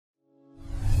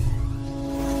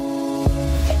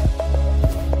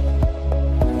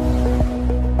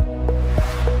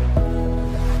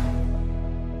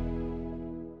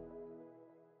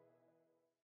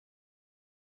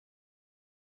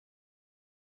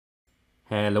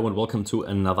Hello and welcome to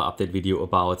another update video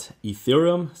about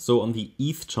Ethereum. So on the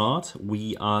ETH chart,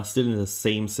 we are still in the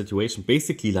same situation,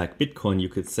 basically like Bitcoin, you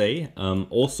could say.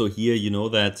 Also here, you know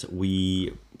that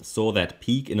we saw that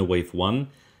peak in a wave 1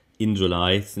 in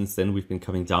July. Since then, we've been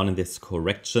coming down in this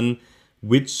correction,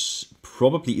 which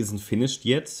probably isn't finished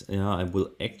yet. I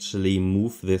will actually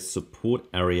move this support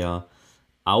area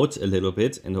out a little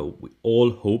bit, and we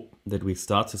all hope that we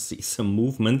start to see some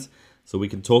movement so we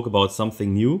can talk about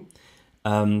something new.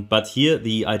 But here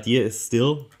the idea is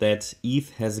still that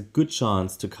ETH has a good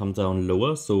chance to come down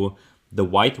lower. So the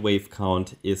white wave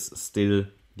count is still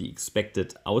the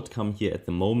expected outcome here at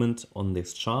the moment on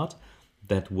this chart.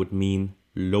 That would mean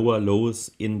lower lows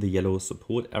in the yellow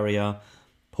support area,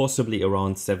 possibly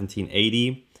around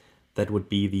 1780. That would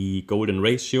be the golden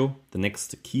ratio, the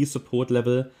next key support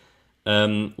level.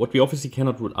 What we obviously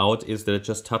cannot rule out is that it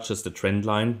just touches the trend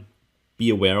line.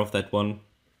 Be aware of that one.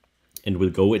 And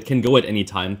it can go at any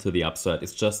time to the upside.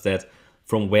 It's just that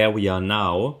from where we are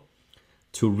now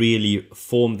to really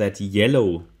form that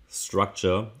yellow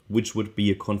structure, which would be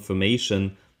a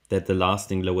confirmation that the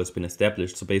lasting low has been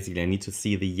established. So basically I need to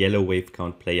see the yellow wave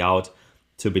count play out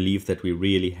to believe that we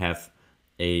really have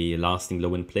a lasting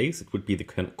low in place. It would be the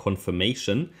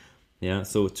confirmation. Yeah.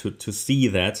 So to see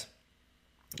that,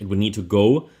 it would need to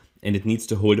go and it needs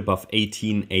to hold above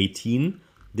 1818.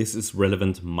 This is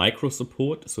relevant micro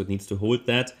support, so it needs to hold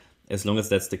that. As long as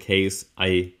that's the case,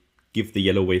 I give the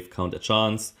yellow wave count a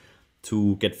chance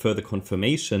to get further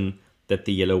confirmation that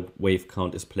the yellow wave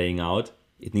count is playing out.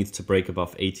 It needs to break above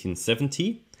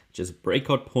 1870, which is a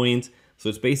breakout point. So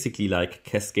it's basically like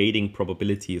cascading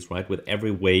probabilities, right? With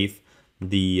every wave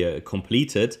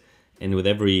completed and with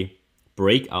every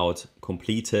breakout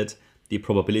completed, the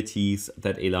probabilities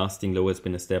that a lasting low has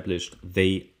been established,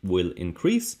 they will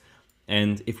increase.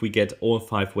 And if we get all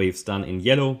 5 waves done in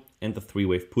yellow and the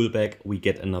 3-wave pullback, we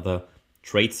get another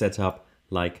trade setup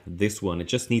like this one. It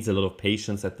just needs a lot of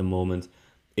patience at the moment.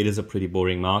 It is a pretty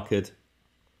boring market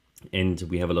and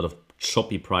we have a lot of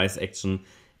choppy price action.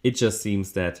 It just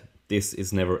seems that this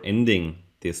is never ending,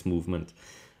 this movement.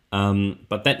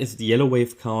 But that is the yellow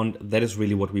wave count. That is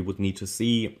really what we would need to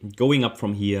see. Going up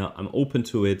from here, I'm open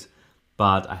to it,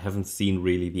 but I haven't seen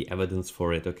really the evidence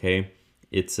for it, okay?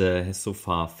 It has so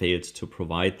far failed to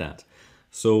provide that.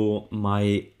 So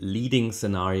my leading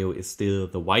scenario is still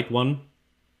the white one,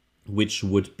 which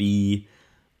would be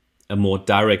a more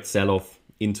direct sell-off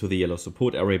into the yellow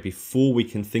support area before we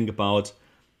can think about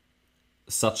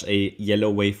such a yellow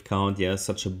wave count,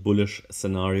 such a bullish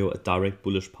scenario, a direct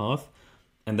bullish path.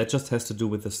 And that just has to do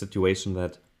with the situation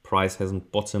that price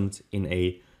hasn't bottomed in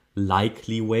a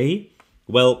likely way.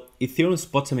 Well, Ethereum's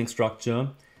bottoming structure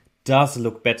does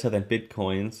look better than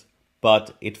Bitcoin's,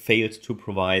 but it failed to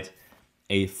provide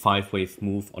a 5-wave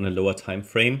move on a lower time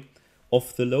frame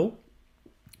of the low.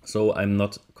 So I'm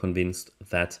not convinced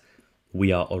that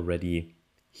we are already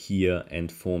here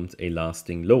and formed a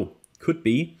lasting low. Could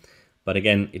be, but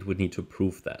again, it would need to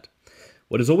prove that.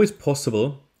 What is always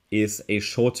possible is a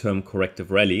short-term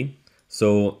corrective rally.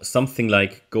 So something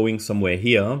like going somewhere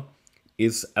here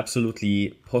is absolutely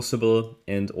possible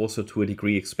and also to a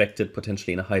degree expected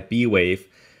potentially in a high B wave.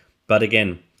 But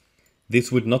again,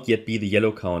 this would not yet be the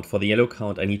yellow count. For the yellow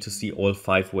count, I need to see all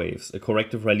 5 waves. A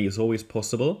corrective rally is always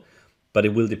possible, but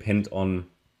it will depend on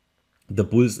the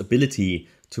bull's ability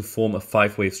to form a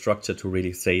 5-wave structure to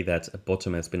really say that a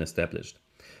bottom has been established.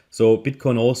 So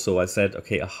Bitcoin also, I said,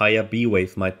 okay, a higher B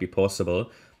wave might be possible,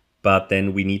 but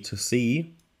then we need to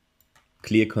see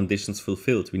clear conditions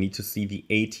fulfilled. We need to see the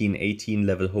 1818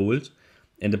 level hold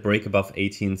and a break above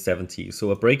 1870. So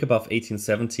a break above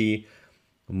 1870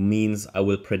 means I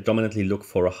will predominantly look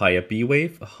for a higher B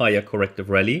wave, a higher corrective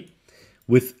rally,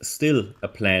 with still a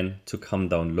plan to come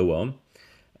down lower.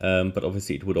 But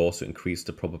obviously it would also increase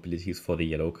the probabilities for the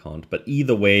yellow count. But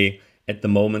either way, at the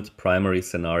moment, primary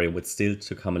scenario would still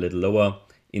to come a little lower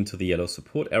into the yellow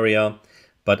support area.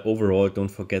 But overall, don't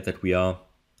forget that we are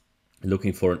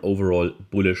looking for an overall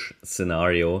bullish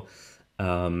scenario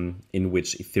in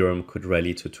which Ethereum could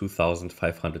rally to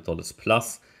 $2,500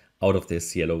 plus out of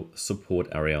this yellow support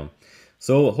area.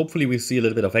 So hopefully we see a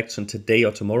little bit of action today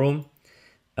or tomorrow.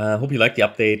 Hope you liked the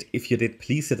update. If you did,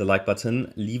 please hit the like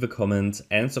button, leave a comment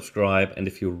and subscribe. And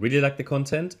if you really like the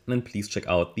content, then please check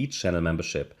out the channel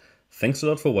membership. Thanks a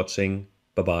lot for watching.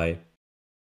 Bye-bye.